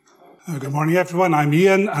Good morning, everyone. I'm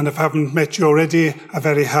Ian, and if I haven't met you already, a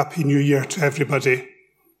very happy new year to everybody.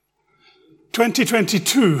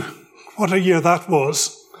 2022, what a year that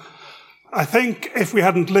was. I think if we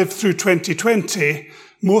hadn't lived through 2020,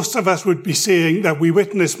 most of us would be saying that we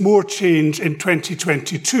witnessed more change in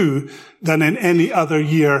 2022 than in any other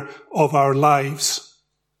year of our lives.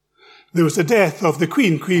 There was the death of the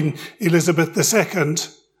Queen Elizabeth II,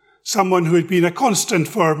 someone who had been a constant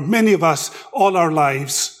for many of us all our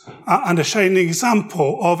lives, and a shining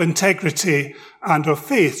example of integrity and of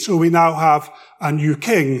faith. So we now have a new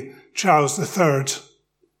king, Charles III.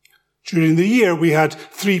 During the year, we had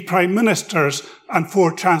 3 prime ministers and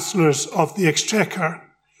 4 chancellors of the exchequer.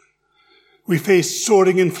 We faced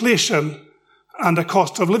soaring inflation and a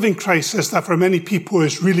cost of living crisis that for many people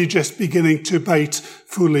is really just beginning to bite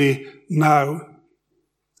fully now.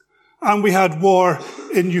 And we had war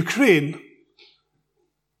in Ukraine.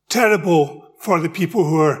 Terrible for the people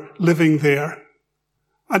who are living there.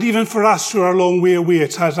 And even for us who are a long way away,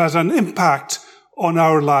 it has had an impact on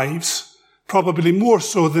our lives, probably more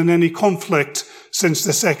so than any conflict since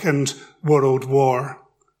the Second World War.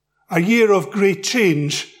 A year of great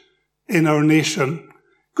change in our nation.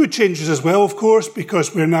 Good changes as well, of course,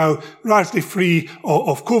 because we're now largely free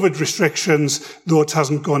of COVID restrictions, though it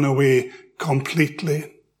hasn't gone away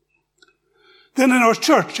completely. Then in our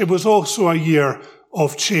church, it was also a year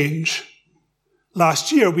of change.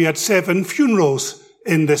 Last year, we had 7 funerals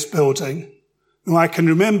in this building. Now, I can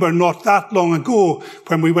remember not that long ago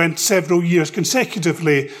when we went several years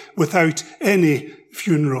consecutively without any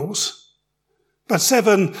funerals. But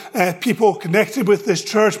 7 people connected with this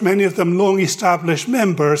church, many of them long-established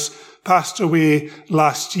members, passed away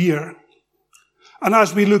last year. And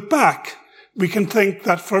as we look back, we can think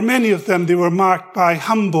that for many of them, they were marked by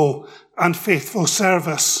humble and faithful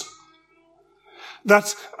service.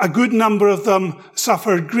 That a good number of them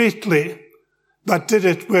suffered greatly, but did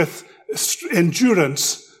it with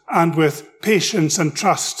endurance and with patience and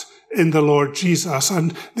trust in the Lord Jesus.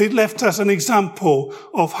 And they left us an example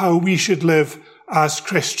of how we should live as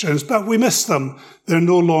Christians. But we miss them. They're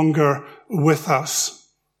no longer with us.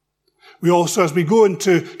 We also, as we go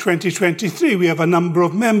into 2023, we have a number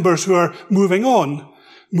of members who are moving on,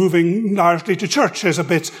 moving largely to churches a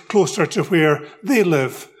bit closer to where they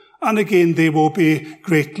live. And again, they will be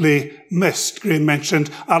greatly missed. Graham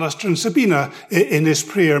mentioned Alistair and Sabina in his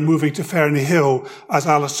prayer, moving to Fernie Hill as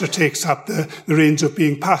Alistair takes up the reins of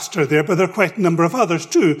being pastor there. But there are quite a number of others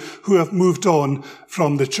too who have moved on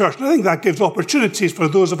from the church. And I think that gives opportunities for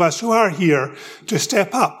those of us who are here to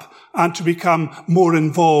step up and to become more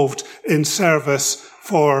involved in service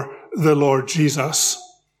for the Lord Jesus.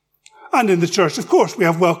 And in the church, of course, we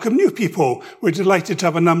have welcomed new people. We're delighted to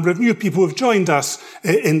have a number of new people who have joined us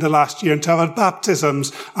in the last year and to have had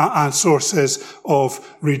baptisms and sources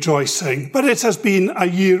of rejoicing. But it has been a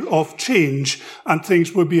year of change, and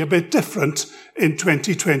things will be a bit different in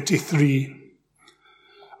 2023.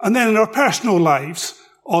 And then in our personal lives,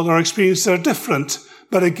 all our experiences are different.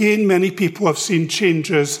 But again, many people have seen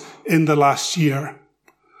changes in the last year.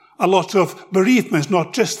 A lot of bereavements,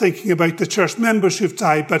 not just thinking about the church members who've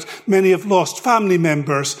died, but many have lost family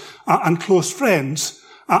members and close friends.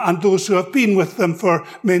 And those who have been with them for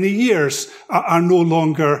many years are no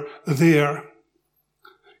longer there.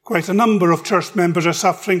 Quite a number of church members are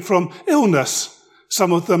suffering from illness,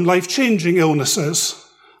 some of them life-changing illnesses.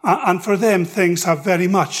 And for them, things have very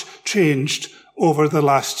much changed over the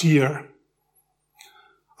last year.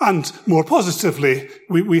 And more positively,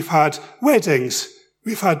 we've had weddings.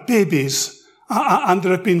 We've had babies, and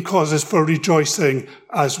there have been causes for rejoicing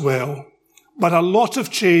as well. But a lot of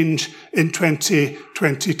change in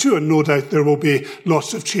 2022, and no doubt there will be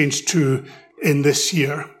lots of change too in this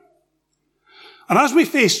year. And as we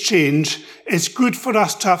face change, it's good for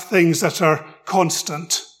us to have things that are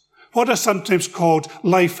constant, what are sometimes called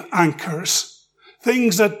life anchors,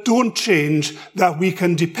 things that don't change that we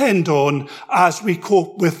can depend on as we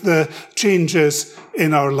cope with the changes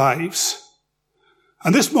in our lives.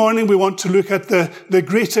 And this morning we want to look at the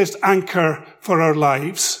greatest anchor for our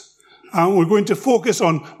lives. And we're going to focus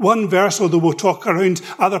on one verse, although we'll talk around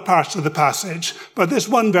other parts of the passage. But this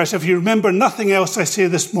one verse, if you remember nothing else I say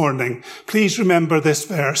this morning, please remember this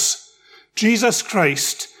verse. Jesus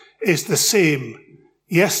Christ is the same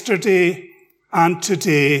yesterday and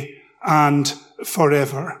today and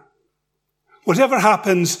forever. Whatever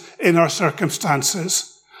happens in our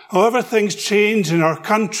circumstances, however things change in our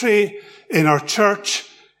country, in our church,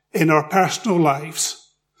 in our personal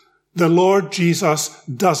lives, the Lord Jesus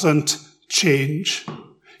doesn't change.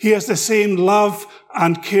 He has the same love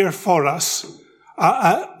and care for us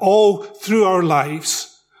all through our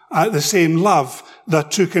lives, the same love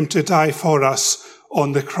that took him to die for us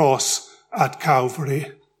on the cross at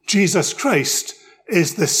Calvary. Jesus Christ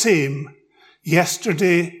is the same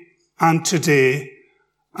yesterday and today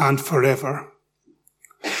and forever.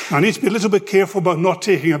 Now, I need to be a little bit careful about not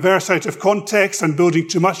taking a verse out of context and building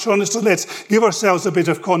too much on it, so let's give ourselves a bit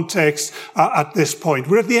of context at this point.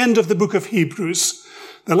 We're at the end of the book of Hebrews,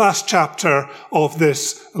 the last chapter of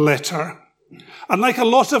this letter. And like a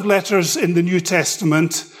lot of letters in the New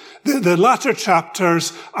Testament, the latter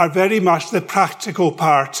chapters are very much the practical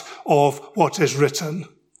part of what is written.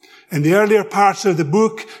 In the earlier parts of the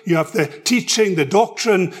book, you have the teaching, the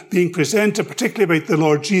doctrine being presented, particularly about the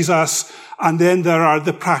Lord Jesus, and then there are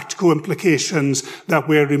the practical implications that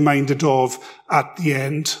we're reminded of at the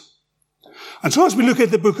end. And so as we look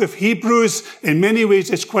at the book of Hebrews, in many ways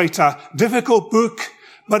it's quite a difficult book,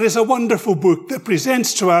 but it's a wonderful book that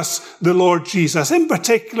presents to us the Lord Jesus. In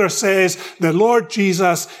particular says the Lord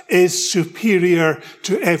Jesus is superior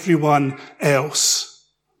to everyone else.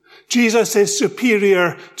 Jesus is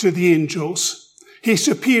superior to the angels. He's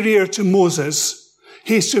superior to Moses.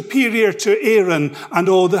 He's superior to Aaron and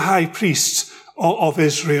all the high priests of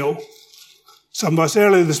Israel. Some of us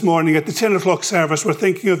earlier this morning at the 10 o'clock service were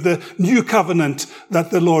thinking of the new covenant that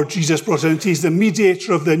the Lord Jesus brought in. He's the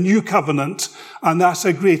mediator of the new covenant. And that's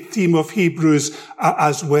a great theme of Hebrews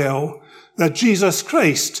as well. That Jesus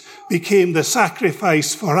Christ became the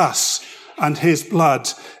sacrifice for us, and his blood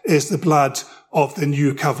is the blood of the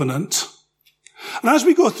new covenant. And as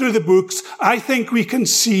we go through the books, I think we can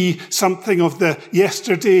see something of the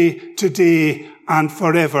yesterday, today, and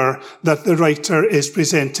forever that the writer is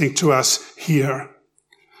presenting to us here.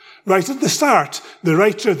 Right at the start, the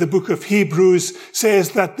writer of the book of Hebrews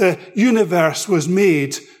says that the universe was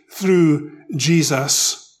made through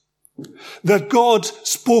Jesus. That God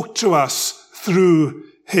spoke to us through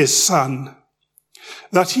his Son.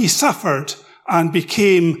 That he suffered and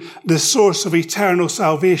became the source of eternal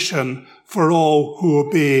salvation for all who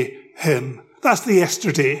obey him. That's the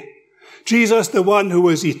yesterday. Jesus, the one who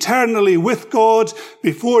was eternally with God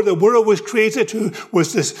before the world was created, who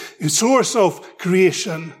was the source of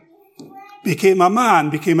creation, became a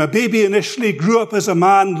man, became a baby initially, grew up as a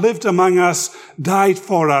man, lived among us, died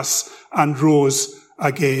for us, and rose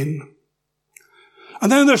again.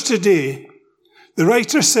 And then there's today. The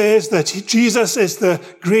writer says that Jesus is the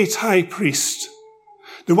great high priest,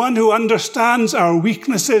 the one who understands our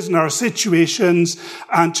weaknesses and our situations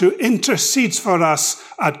and who intercedes for us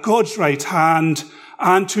at God's right hand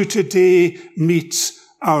and who today meets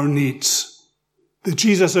our needs. The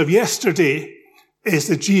Jesus of yesterday is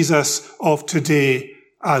the Jesus of today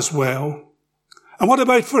as well. And what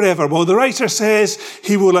about forever? Well, the writer says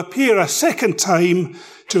he will appear a second time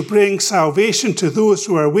to bring salvation to those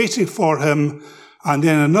who are waiting for him. And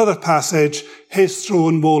then another passage, his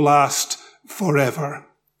throne will last forever.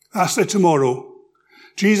 That's the tomorrow.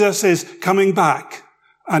 Jesus is coming back,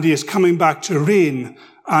 and he is coming back to reign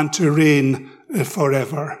and to reign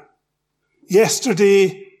forever.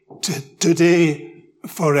 Yesterday, today,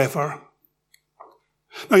 forever.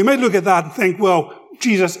 Now you might look at that and think, well,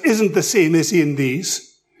 Jesus isn't the same, is he, in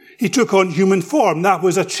these? He took on human form. That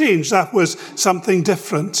was a change. That was something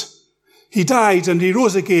different. He died and he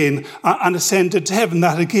rose again and ascended to heaven.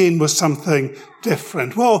 That again was something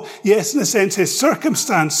different. Well, yes, in a sense, his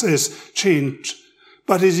circumstances changed,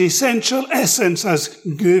 but his essential essence as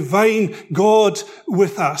divine God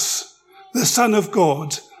with us, the Son of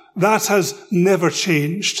God, that has never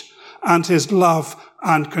changed, and his love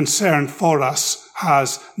and concern for us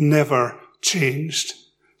has never changed.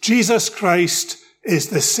 Jesus Christ is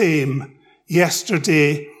the same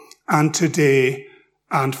yesterday and today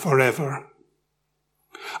and forever.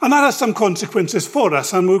 And that has some consequences for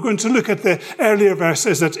us, and we're going to look at the earlier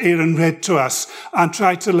verses that Aaron read to us and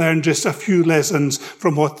try to learn just a few lessons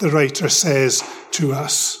from what the writer says to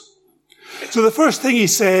us. So the first thing he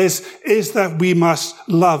says is that we must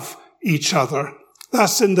love each other.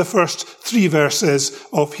 That's in the first 3 verses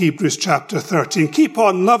of Hebrews chapter 13. Keep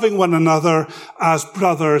on loving one another as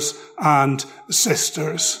brothers and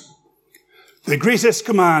sisters. The greatest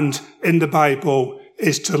command in the Bible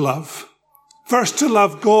is to love. First, to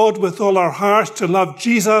love God with all our heart, to love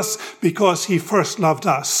Jesus because he first loved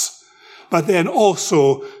us, but then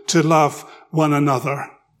also to love one another,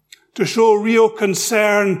 to show real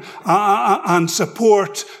concern and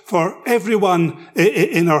support for everyone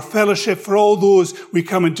in our fellowship, for all those we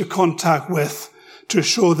come into contact with, to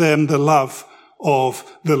show them the love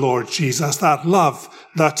of the Lord Jesus, that love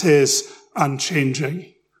that is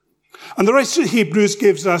unchanging. And the writer of Hebrews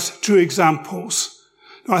gives us 2 examples.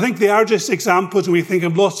 Now, I think they are just examples, and we think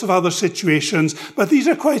of lots of other situations, but these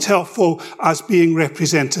are quite helpful as being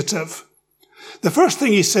representative. The first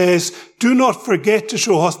thing he says, do not forget to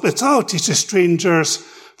show hospitality to strangers,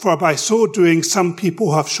 for by so doing some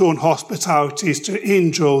people have shown hospitality to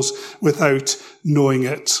angels without knowing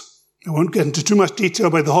it. I won't get into too much detail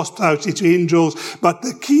about the hospitality to angels, but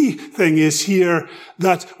the key thing is here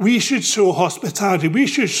that we should show hospitality, we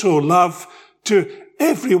should show love to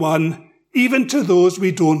everyone, even to those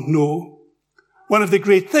we don't know. One of the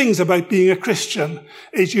great things about being a Christian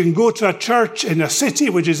is you can go to a church in a city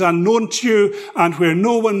which is unknown to you and where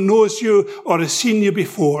no one knows you or has seen you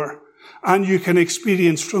before, and you can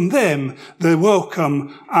experience from them the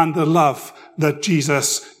welcome and the love that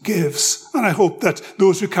Jesus gives. And I hope that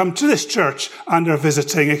those who come to this church and are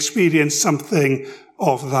visiting experience something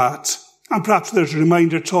of that. And perhaps there's a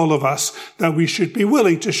reminder to all of us that we should be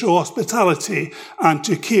willing to show hospitality and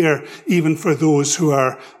to care even for those who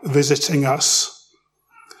are visiting us.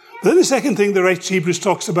 Then the second thing the writer of Hebrews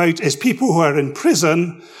talks about is people who are in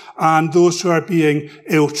prison and those who are being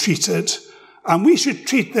ill-treated. And we should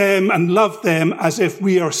treat them and love them as if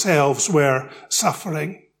we ourselves were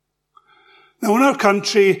suffering. Now, in our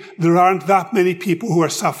country, there aren't that many people who are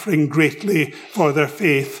suffering greatly for their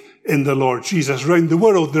faith in the Lord Jesus. Around the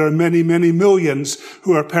world, there are many, many millions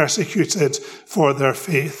who are persecuted for their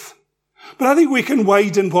faith. But I think we can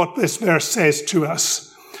widen what this verse says to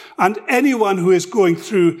us. And anyone who is going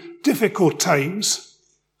through difficult times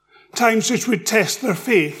which would test their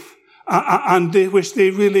faith and which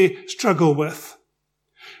they really struggle with,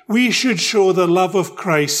 we should show the love of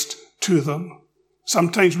Christ to them.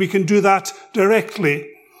 Sometimes we can do that directly,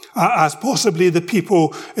 as possibly the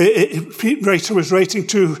people writer was writing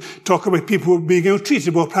to talk about people who were being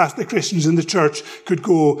ill-treated. Well, perhaps the Christians in the church could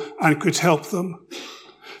go and could help them.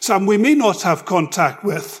 Some we may not have contact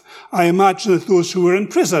with. I imagine that those who were in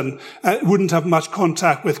prison wouldn't have much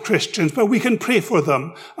contact with Christians, but we can pray for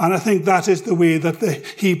them. And I think that is the way that the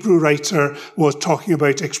Hebrew writer was talking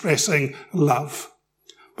about expressing love.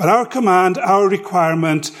 But our command, our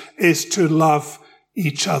requirement is to love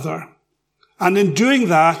each other. And in doing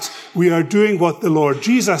that, we are doing what the Lord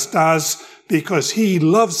Jesus does, because he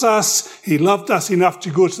loves us. He loved us enough to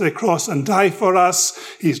go to the cross and die for us.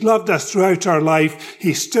 He's loved us throughout our life.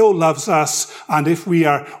 He still loves us. And if we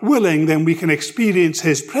are willing, then we can experience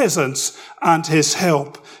his presence and his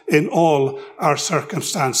help in all our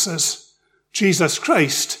circumstances. Jesus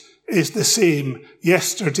Christ is the same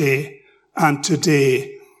yesterday and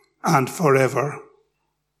today and forever.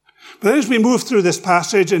 But as we move through this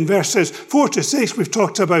passage in verses 4 to 6, we've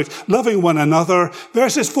talked about loving one another.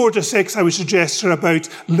 Verses 4 to 6, I would suggest, are about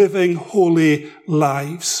living holy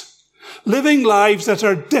lives. Living lives that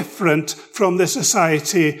are different from the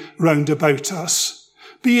society round about us.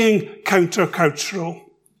 Being countercultural.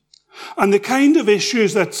 And the kind of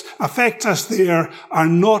issues that affect us there are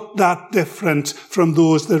not that different from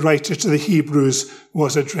those the writer to the Hebrews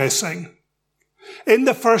was addressing. In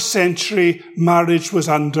the first century, marriage was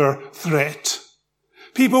under threat.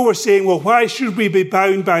 People were saying, well, why should we be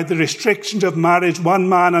bound by the restrictions of marriage, one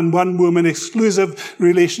man and one woman, exclusive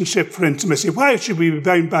relationship for intimacy? Why should we be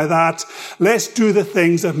bound by that? Let's do the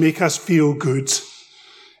things that make us feel good.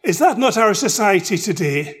 Is that not our society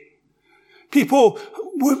today? People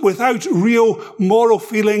without real moral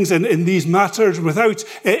feelings in these matters, without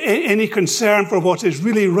any concern for what is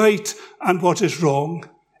really right and what is wrong.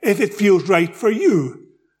 If it feels right for you,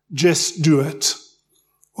 just do it.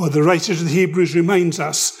 Well, the writer of the Hebrews reminds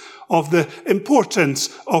us of the importance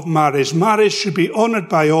of marriage. Marriage should be honoured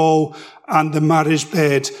by all and the marriage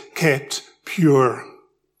bed kept pure.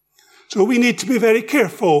 So we need to be very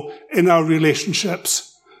careful in our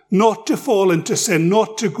relationships, not to fall into sin,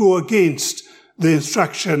 not to go against the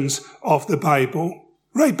instructions of the Bible.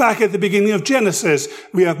 Right back at the beginning of Genesis,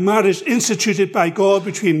 we have marriage instituted by God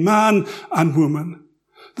between man and woman.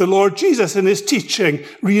 The Lord Jesus in his teaching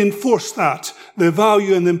reinforced that, the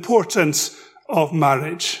value and the importance of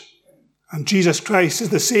marriage. And Jesus Christ is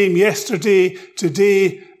the same yesterday,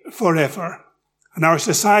 today, forever. And our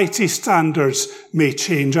society standards may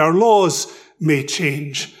change, our laws may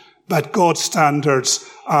change, but God's standards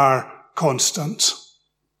are constant.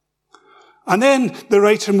 And then the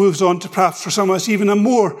writer moves on to perhaps for some of us even a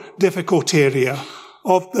more difficult area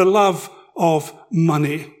of the love of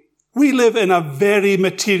money. We live in a very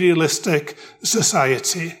materialistic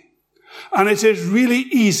society, and it is really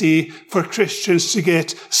easy for Christians to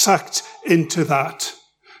get sucked into that,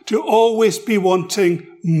 to always be wanting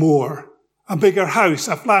more. A bigger house,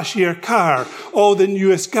 a flashier car, all the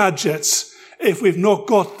newest gadgets. If we've not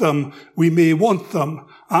got them, we may want them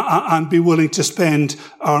and be willing to spend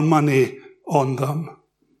our money on them.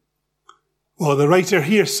 Well, the writer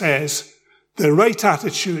here says the right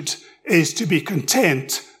attitude is to be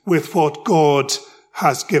content with what God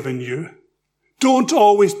has given you. Don't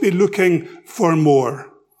always be looking for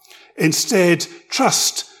more. Instead,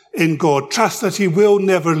 trust in God. Trust that he will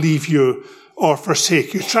never leave you or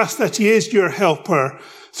forsake you. Trust that he is your helper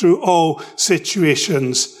through all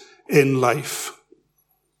situations in life.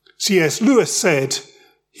 C.S. Lewis said,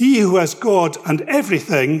 "He who has God and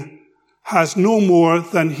everything has no more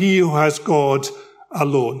than he who has God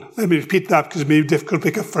alone." Let me repeat that because it may be difficult to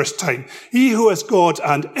pick up first time. He who has God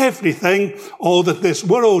and everything, all that this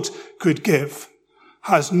world could give,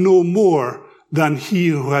 has no more than he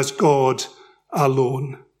who has God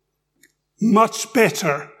alone. Much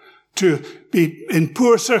better to be in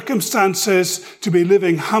poor circumstances, to be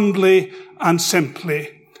living humbly and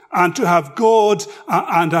simply, and to have God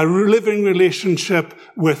and a living relationship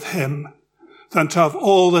with him, than to have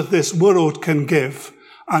all that this world can give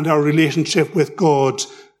and our relationship with God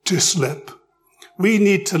to slip. We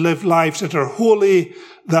need to live lives that are holy,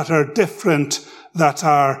 that are different, that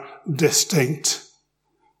are distinct.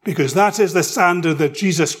 Because that is the standard that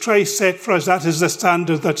Jesus Christ set for us. That is the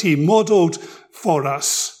standard that he modeled for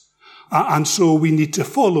us. And so we need to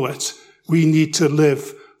follow it. We need to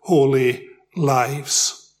live holy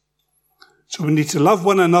lives. So we need to love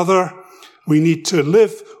one another. We need to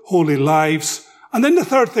live holy lives. And then the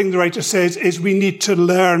third thing the writer says is we need to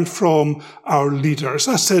learn from our leaders.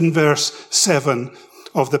 That's in verse 7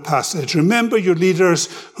 of the passage. Remember your leaders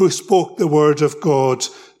who spoke the word of God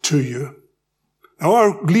to you. Now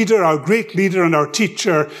our leader, our great leader and our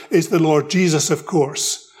teacher is the Lord Jesus, of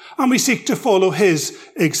course. And we seek to follow his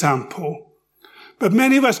example. But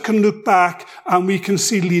many of us can look back and we can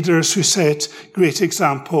see leaders who set great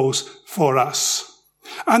examples for us.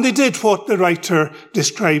 And they did what the writer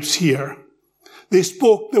describes here. They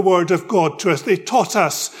spoke the word of God to us. They taught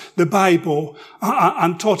us the Bible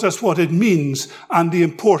and taught us what it means and the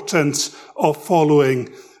importance of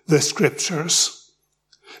following the scriptures.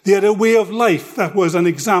 They had a way of life that was an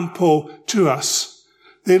example to us.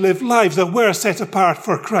 They lived lives that were set apart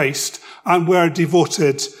for Christ and were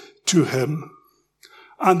devoted to him.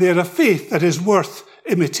 And they had a faith that is worth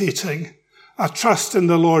imitating, a trust in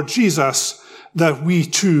the Lord Jesus that we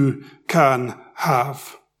too can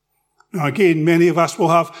have. Now again, many of us will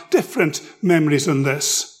have different memories on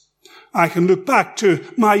this. I can look back to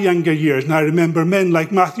my younger years and I remember men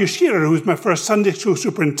like Matthew Shearer, who was my first Sunday school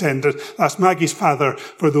superintendent. That's Maggie's father,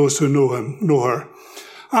 for those who know her.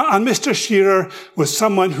 And Mr. Shearer was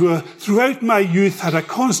someone who throughout my youth had a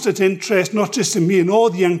constant interest, not just in me and all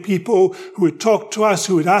the young people who would talk to us,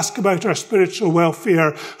 who would ask about our spiritual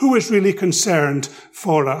welfare, who was really concerned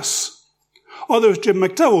for us. Or there was Jim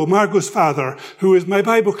McDowell, Margot's father, who was my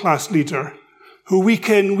Bible class leader, who week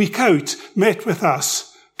in, week out met with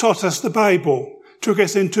us, taught us the Bible, took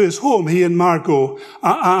us into his home, he and Margot,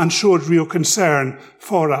 and showed real concern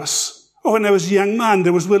for us. Oh, when I was a young man,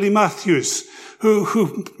 there was Willie Matthews,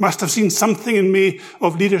 who must have seen something in me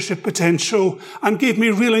of leadership potential and gave me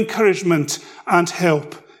real encouragement and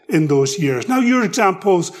help in those years. Now, your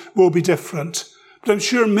examples will be different, but I'm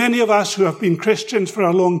sure many of us who have been Christians for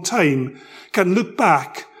a long time can look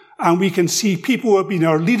back and we can see people who have been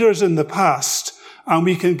our leaders in the past and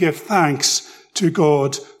we can give thanks to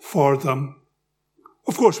God for them.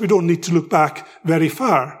 Of course, we don't need to look back very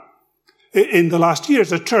far. In the last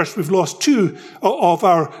years at church, we've lost two of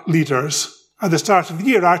our leaders. At the start of the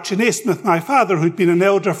year, Ian Naismith, my father, who'd been an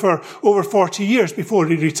elder for over 40 years before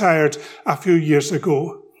he retired a few years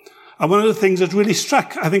ago. And one of the things that really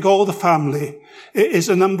struck, I think, all the family is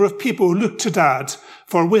a number of people who looked to Dad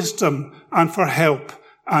for wisdom and for help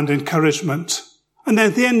and encouragement. And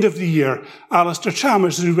then at the end of the year, Alistair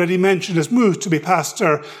Chalmers, as we already mentioned, has moved to be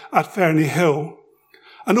pastor at Ferny Hill.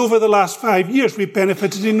 And over the last 5 years, we've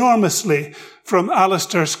benefited enormously from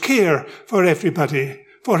Alistair's care for everybody,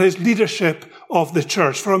 for his leadership of the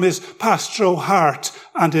church, from his pastoral heart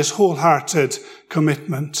and his wholehearted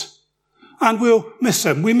commitment. And we'll miss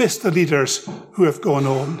him. We miss the leaders who have gone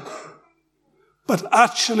on. But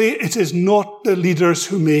actually, it is not the leaders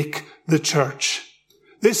who make the church.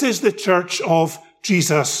 This is the church of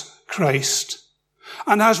Jesus Christ.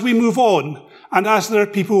 And as we move on, and as there are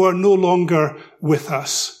people who are no longer with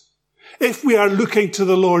us, if we are looking to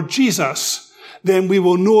the Lord Jesus, then we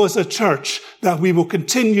will know as a church that we will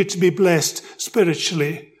continue to be blessed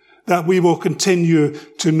spiritually, that we will continue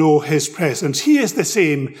to know his presence. He is the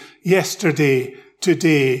same yesterday,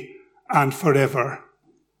 today, and forever.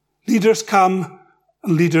 Leaders come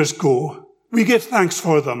and leaders go. We give thanks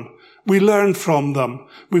for them. We learn from them.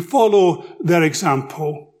 We follow their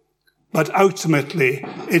example. But ultimately,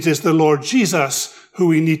 it is the Lord Jesus who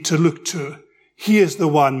we need to look to. He is the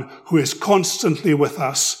one who is constantly with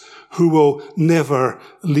us, who will never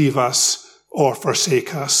leave us or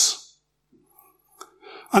forsake us.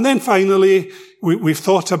 And then finally, we've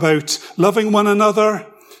thought about loving one another.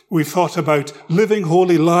 We've thought about living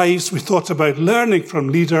holy lives. We've thought about learning from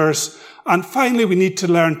leaders. And finally, we need to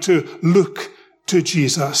learn to look to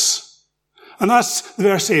Jesus. And that's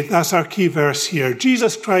verse 8. That's our key verse here.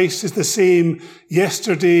 Jesus Christ is the same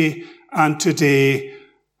yesterday and today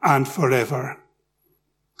and forever.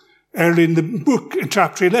 Early in the book, in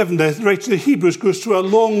chapter 11, the writer of the Hebrews goes through a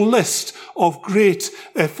long list of great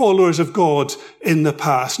followers of God in the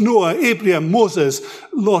past. Noah, Abraham, Moses,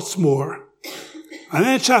 lots more. And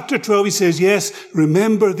then in chapter 12, he says, yes,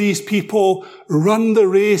 remember these people, run the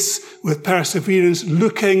race with perseverance,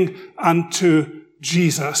 looking unto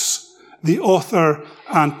Jesus, the author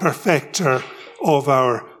and perfecter of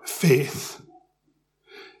our faith.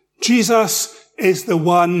 Jesus is the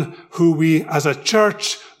one who we as a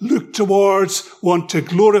church look towards, want to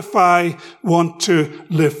glorify, want to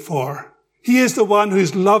live for. He is the one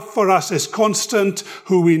whose love for us is constant,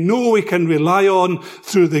 who we know we can rely on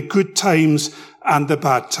through the good times and the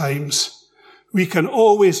bad times. We can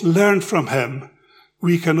always learn from him.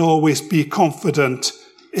 We can always be confident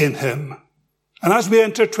in him. And as we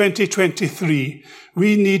enter 2023,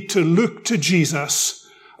 we need to look to Jesus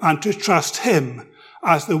and to trust him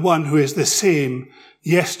as the one who is the same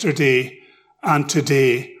yesterday and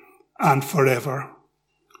today and forever.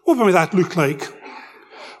 What might that look like?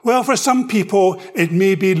 Well, for some people, it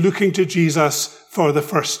may be looking to Jesus for the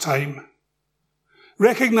first time.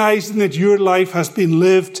 Recognizing that your life has been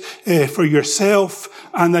lived for yourself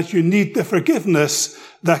and that you need the forgiveness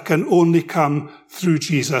that can only come through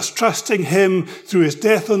Jesus. Trusting him through his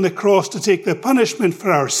death on the cross to take the punishment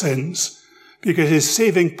for our sins, because his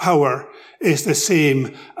saving power is the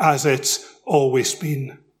same as it's always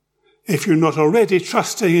been. If you're not already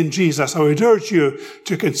trusting in Jesus, I would urge you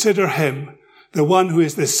to consider him, the one who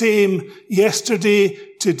is the same yesterday,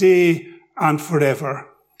 today, and forever,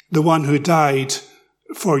 the one who died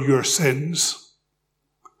for your sins.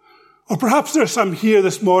 Or perhaps there are some here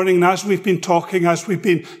this morning, and as we've been talking, as we've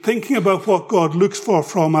been thinking about what God looks for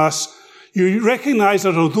from us, you recognize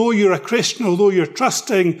that although you're a Christian, although you're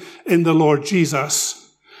trusting in the Lord Jesus,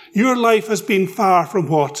 your life has been far from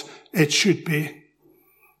what it should be.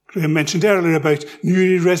 I mentioned earlier about New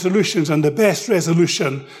Year resolutions, and the best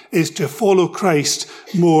resolution is to follow Christ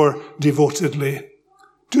more devotedly.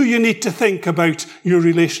 Do you need to think about your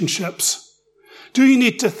relationships? Do you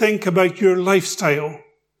need to think about your lifestyle?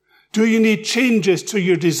 Do you need changes to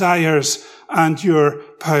your desires and your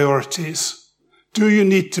priorities? Do you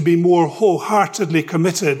need to be more wholeheartedly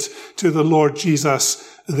committed to the Lord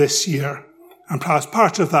Jesus this year? And perhaps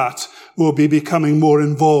part of that will be becoming more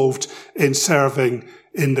involved in serving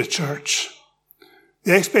in the church.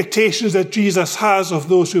 The expectations that Jesus has of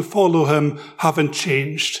those who follow him haven't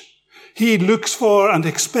changed. He looks for and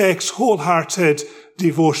expects wholehearted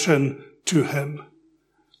devotion to him.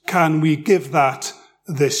 Can we give that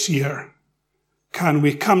this year? Can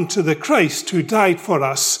we come to the Christ who died for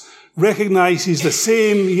us, recognize he's the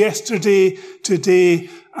same yesterday, today,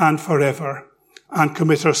 and forever, and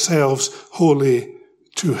commit ourselves wholly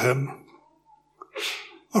to him?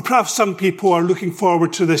 Or perhaps some people are looking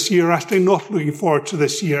forward to this year, actually not looking forward to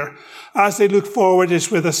this year. As they look forward, it's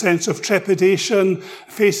with a sense of trepidation,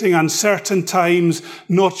 facing uncertain times,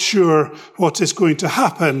 not sure what is going to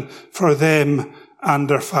happen for them and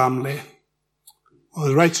their family. Well,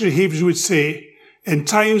 the writer of Hebrews would say, in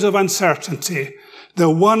times of uncertainty, the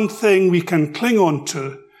one thing we can cling on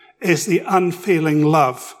to is the unfailing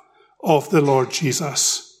love of the Lord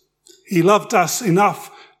Jesus. He loved us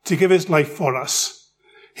enough to give his life for us.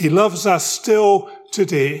 He loves us still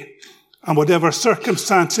today, and whatever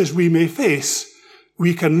circumstances we may face,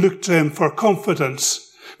 we can look to him for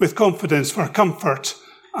confidence, for comfort,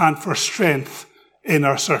 and for strength in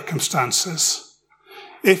our circumstances.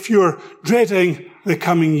 If you're dreading the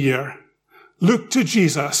coming year, look to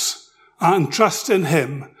Jesus and trust in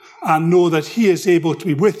him, and know that he is able to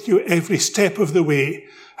be with you every step of the way,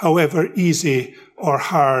 however easy or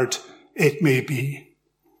hard it may be.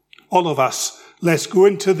 All of us, let's go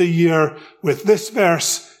into the year with this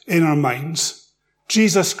verse in our minds.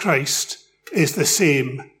 Jesus Christ is the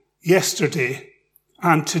same yesterday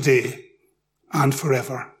and today and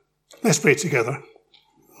forever. Let's pray together.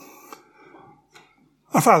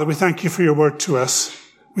 Our Father, we thank you for your word to us.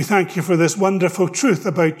 We thank you for this wonderful truth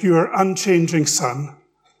about your unchanging Son,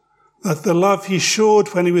 that the love he showed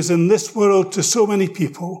when he was in this world to so many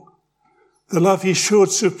people, the love he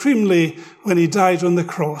showed supremely when he died on the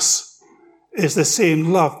cross, is the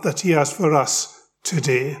same love that he has for us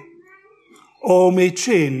today. All may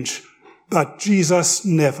change, but Jesus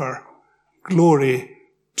never. Glory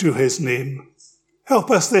to his name. Help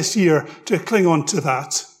us this year to cling on to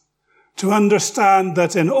that, to understand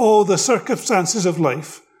that in all the circumstances of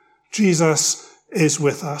life, Jesus is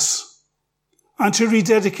with us, and to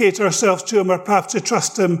rededicate ourselves to him, or perhaps to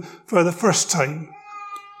trust him for the first time,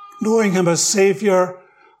 knowing him as Saviour,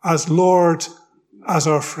 as Lord, as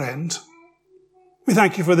our friend. We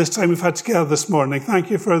thank you for this time we've had together this morning.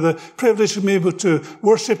 Thank you for the privilege of being able to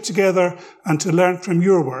worship together and to learn from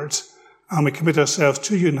your word. And we commit ourselves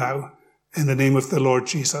to you now in the name of the Lord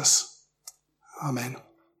Jesus. Amen.